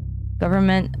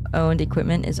 Government-owned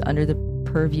equipment is under the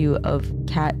purview of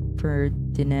Cat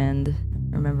Ferdinand.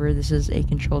 Remember, this is a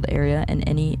controlled area, and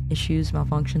any issues,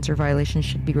 malfunctions, or violations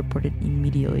should be reported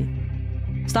immediately.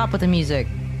 Stop with the music.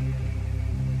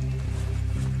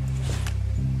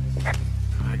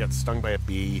 I got stung by a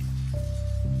bee.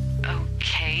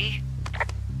 Okay.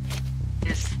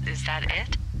 Is that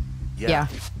it? Yeah.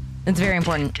 It's very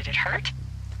important. Did it hurt?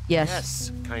 Yes.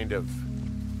 Yes, kind of.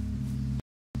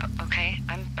 Okay,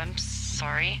 I'm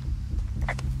sorry.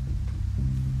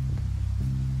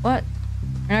 What?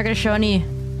 You're not gonna show any...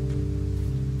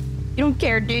 You don't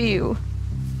care, do you?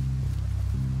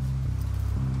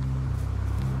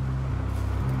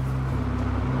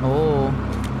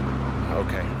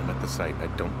 site. I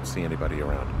don't see anybody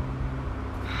around.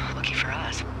 Lucky for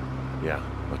us. Yeah,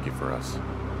 lucky for us.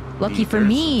 Lucky for There's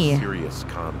me. some serious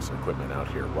comms equipment out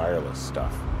here, wireless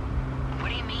stuff. What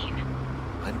do you mean?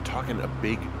 I'm talking a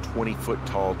big 20-foot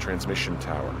tall transmission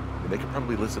tower, and they could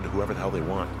probably listen to whoever the hell they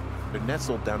want. They're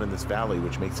nestled down in this valley,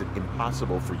 which makes it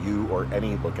impossible for you or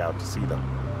any lookout to see them.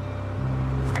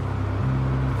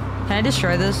 Can I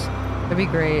destroy this? That'd be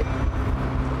great.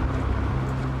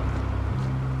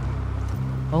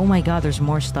 Oh my god, there's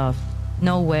more stuff.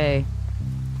 No way.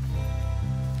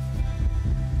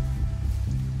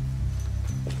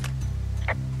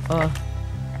 Now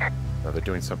they're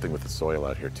doing something with the soil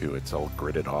out here too. It's all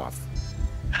gridded off.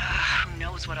 Who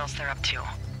knows what else they're up to?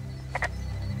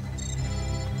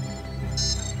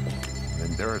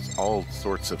 And there's all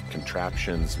sorts of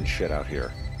contraptions and shit out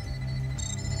here.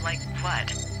 Like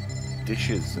what?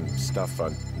 Dishes and stuff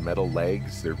on metal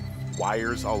legs. There are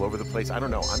wires all over the place. I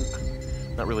don't know.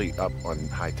 I'm not really up on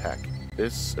high tech.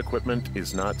 This equipment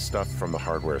is not stuff from the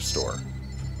hardware store.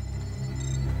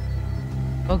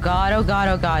 Oh god, oh god,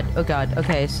 oh god, oh god.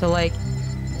 Okay, so like,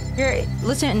 here,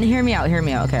 listen, hear me out,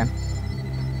 okay.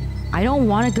 I don't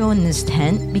want to go in this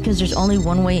tent because there's only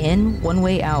one way in, one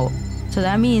way out. So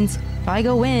that means if I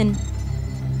go in,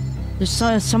 there's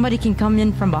somebody can come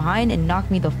in from behind and knock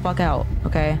me the fuck out,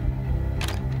 okay?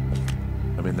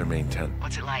 I'm in their main tent.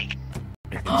 What's it like?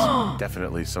 It's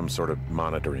definitely some sort of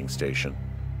monitoring station.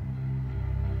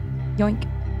 Yoink.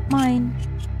 Mine.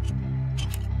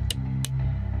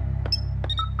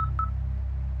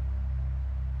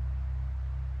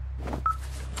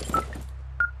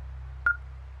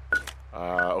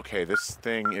 Okay, this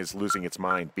thing is losing its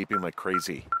mind, beeping like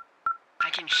crazy. I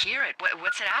can hear it.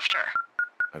 What's it after?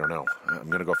 I don't know. I'm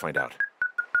gonna go find out.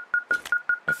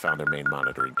 I found their main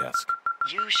monitoring desk.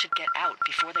 You should get out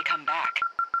before they come back.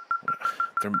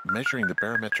 They're measuring the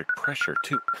barometric pressure,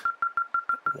 too.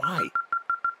 Why?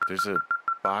 There's a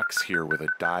box here with a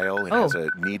dial. It has a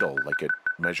needle, like it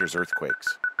measures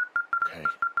earthquakes. Okay.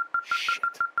 Shit.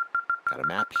 Got a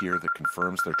map here that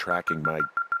confirms they're tracking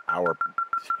our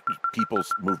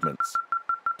people's movements.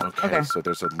 Okay, so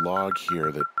there's a log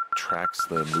here that tracks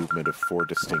the movement of 4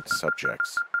 distinct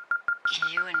subjects.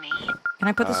 You and me? Can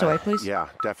I put this away, please? Yeah,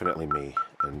 definitely me.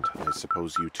 And I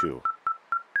suppose you too.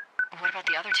 What about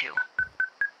the other two?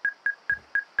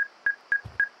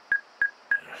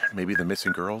 Maybe the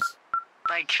missing girls?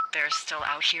 Like, they're still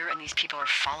out here and these people are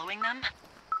following them?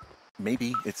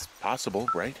 Maybe. It's possible,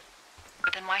 right?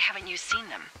 But then why haven't you seen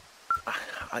them?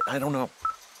 I don't know.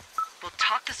 We'll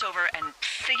talk this over and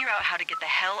figure out how to get the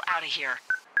hell out of here.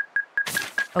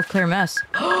 Oh, clear mess.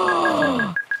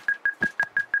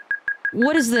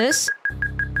 What is this?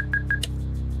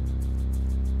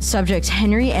 Subjects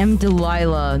Henry M.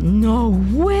 Delilah. No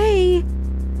way!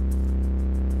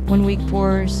 1 week,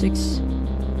 4, 6.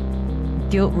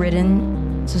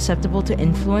 Guilt-ridden, susceptible to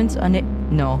influence on it.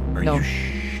 No, Are no. you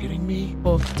shitting me?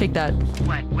 Oh, take that.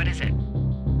 What is it?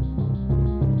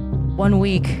 1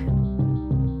 week.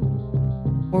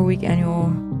 4-week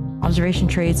annual. Observation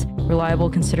traits. Reliable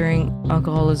considering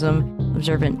alcoholism.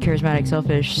 Observant, charismatic,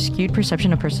 selfish. Skewed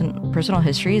perception of personal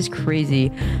history is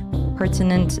crazy.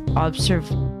 Pertinent.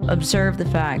 Observe the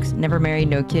facts. Never married,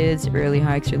 no kids. Early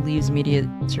hikes or leaves immediate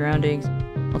surroundings.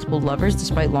 Multiple lovers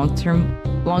despite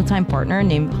long-time partner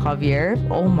named Javier.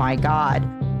 Oh my god.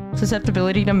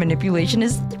 Susceptibility to manipulation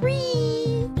is 3.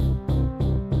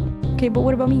 Okay, but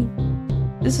what about me?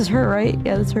 This is her, right?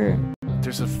 Yeah, that's her.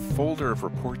 There's a folder of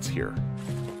reports here.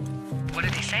 What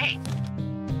did he say?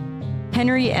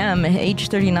 Henry M., age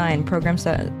 39, program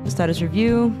status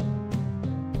review.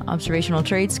 Observational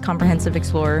traits, comprehensive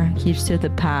explorer, keeps to the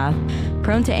path.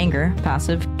 Prone to anger,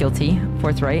 passive, guilty,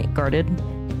 forthright, guarded.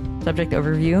 Subject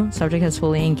overview, subject has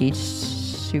fully engaged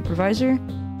supervisor.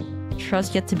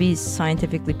 Trust yet to be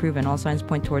scientifically proven. All signs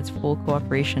point towards full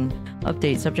cooperation.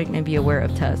 Update, subject may be aware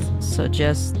of tests.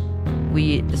 Suggest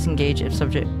we disengage if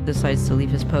subject decides to leave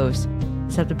his post.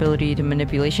 Susceptibility to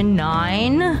manipulation,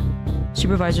 9.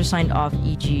 Supervisor signed off,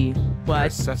 e.g. Their What?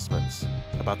 assessments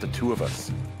about the 2 of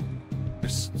us.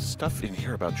 There's stuff in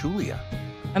here about Julia.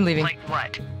 I'm leaving. Like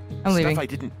what? I'm leaving. Stuff I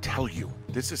didn't tell you.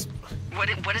 This is... What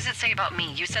does it say about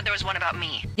me? You said there was one about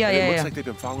me. Yeah, it yeah, looks yeah. like they've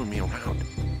been following me around.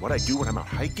 What I do when I'm out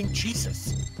hiking?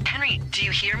 Jesus. Henry, do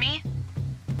you hear me?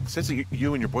 It says that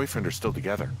you and your boyfriend are still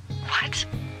together. What?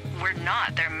 We're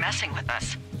not. They're messing with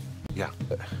us. Yeah,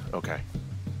 okay.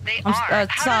 They I'm are.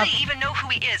 How stop. do they even know who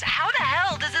he is? How the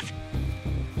hell does this...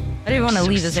 I didn't want to So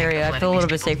leave this sick of area. I letting feel a little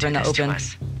these bit safer in the people do open.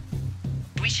 this to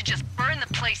us. We should just burn the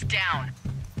place down.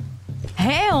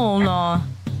 Hell no.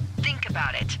 Think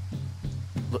about it.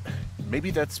 Look, maybe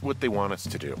that's what they want us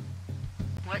to do.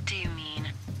 What do you mean?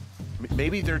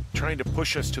 Maybe they're trying to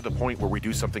push us to the point where we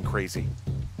do something crazy.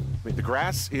 I mean, the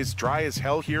grass is dry as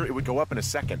hell here. It would go up in a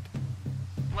second.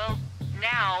 Well,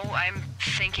 now I'm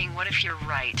thinking, what if you're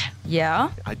right?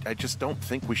 Yeah? I just don't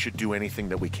think we should do anything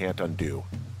that we can't undo.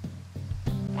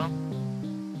 Well,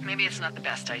 maybe it's not the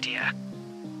best idea.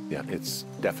 Yeah, it's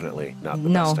definitely not the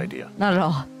best idea. Not at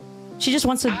all. She just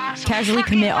wants to So casually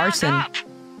fucking commit round arson. up.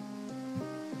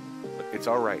 It's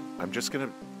all right. I'm just gonna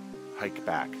hike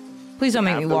back. Please don't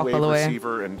make me walk all the way.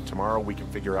 Receiver, and tomorrow we can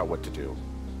figure out what to do.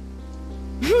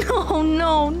 No,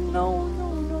 no, no,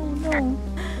 no, no, no.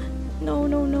 No,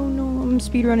 no, no, no. I'm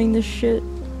speedrunning this shit.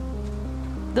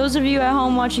 Those of you at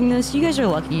home watching this, you guys are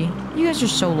lucky. You guys are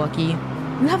so lucky.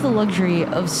 You have the luxury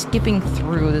of skipping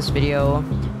through this video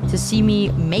to see me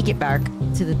make it back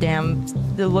to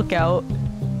the lookout.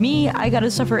 Me, I gotta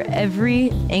suffer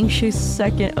every anxious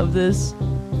second of this.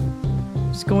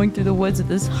 Just going through the woods with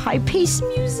this high-paced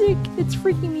music. It's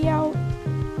freaking me out.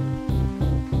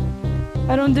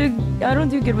 I don't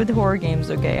do good with horror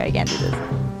games, okay? I can't do this.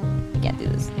 I can't do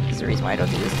this. This is the reason why I don't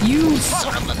do this. You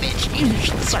son of a bitch! You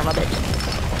son of a bitch!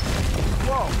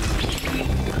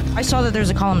 Whoa! I saw that there's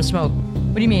a column of smoke.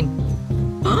 What do you mean?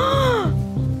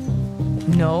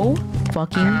 No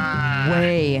fucking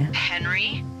way.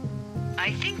 Henry?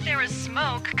 I think there is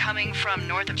smoke coming from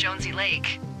north of Jonesy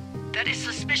Lake. That is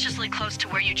suspiciously close to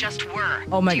where you just were.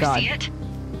 Oh my God. Do you see it?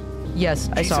 Yes,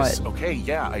 I saw it. Okay,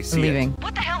 yeah, I see I'm leaving.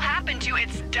 What the hell happened to you?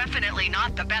 It's definitely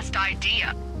not the best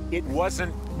idea. It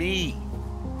wasn't me.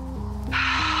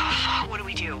 What do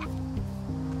we do?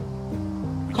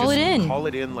 We Call just it in. Call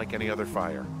it in like any other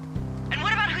fire. And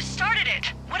what about who started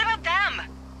it? What about them?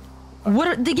 What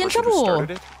are they get in Person who trouble?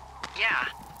 started it? Yeah.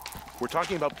 We're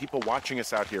talking about people watching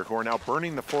us out here who are now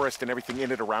burning the forest and everything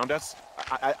in it around us.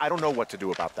 I don't know what to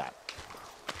do about that.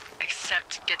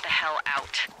 Except get the hell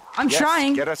out. I'm Yes,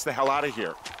 trying. Get us the hell out of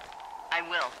here. I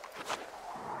will.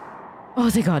 Oh,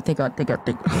 thank God, thank God, thank God,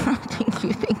 thank God. Thank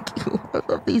you, thank you. I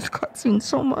love these cutscenes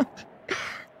so much.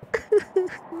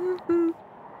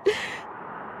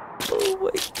 Oh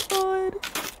my God.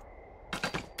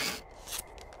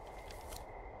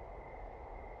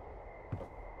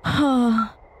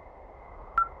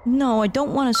 No, I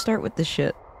don't want to start with this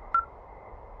shit.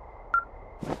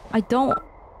 I don't...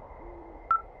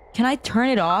 Can I turn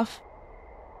it off?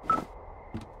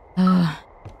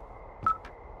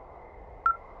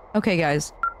 Okay,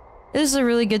 guys. This is a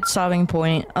really good stopping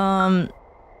point.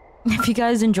 If you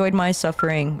guys enjoyed my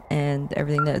suffering and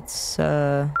everything that's,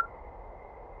 I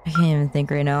can't even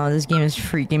think right now. This game is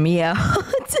freaking me out.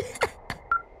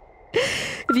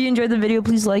 If you enjoyed the video,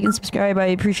 please like and subscribe. I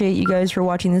appreciate you guys for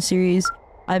watching this series.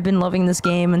 I've been loving this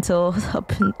game until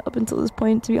up until this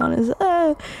point, to be honest.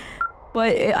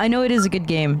 But I know it is a good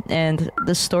game, and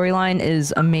the storyline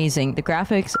is amazing. The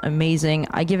graphics, amazing.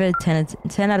 I give it a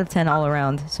 10 out of 10 all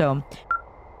around. So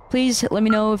please let me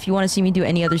know if you want to see me do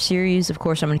any other series. Of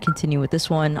course, I'm going to continue with this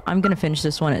one. I'm going to finish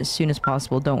this one as soon as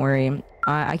possible. Don't worry.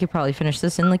 I could probably finish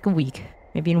this in like a week.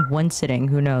 Maybe in one sitting.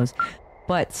 Who knows?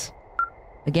 But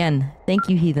again, thank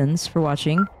you, heathens, for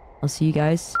watching. I'll see you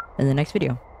guys in the next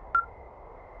video.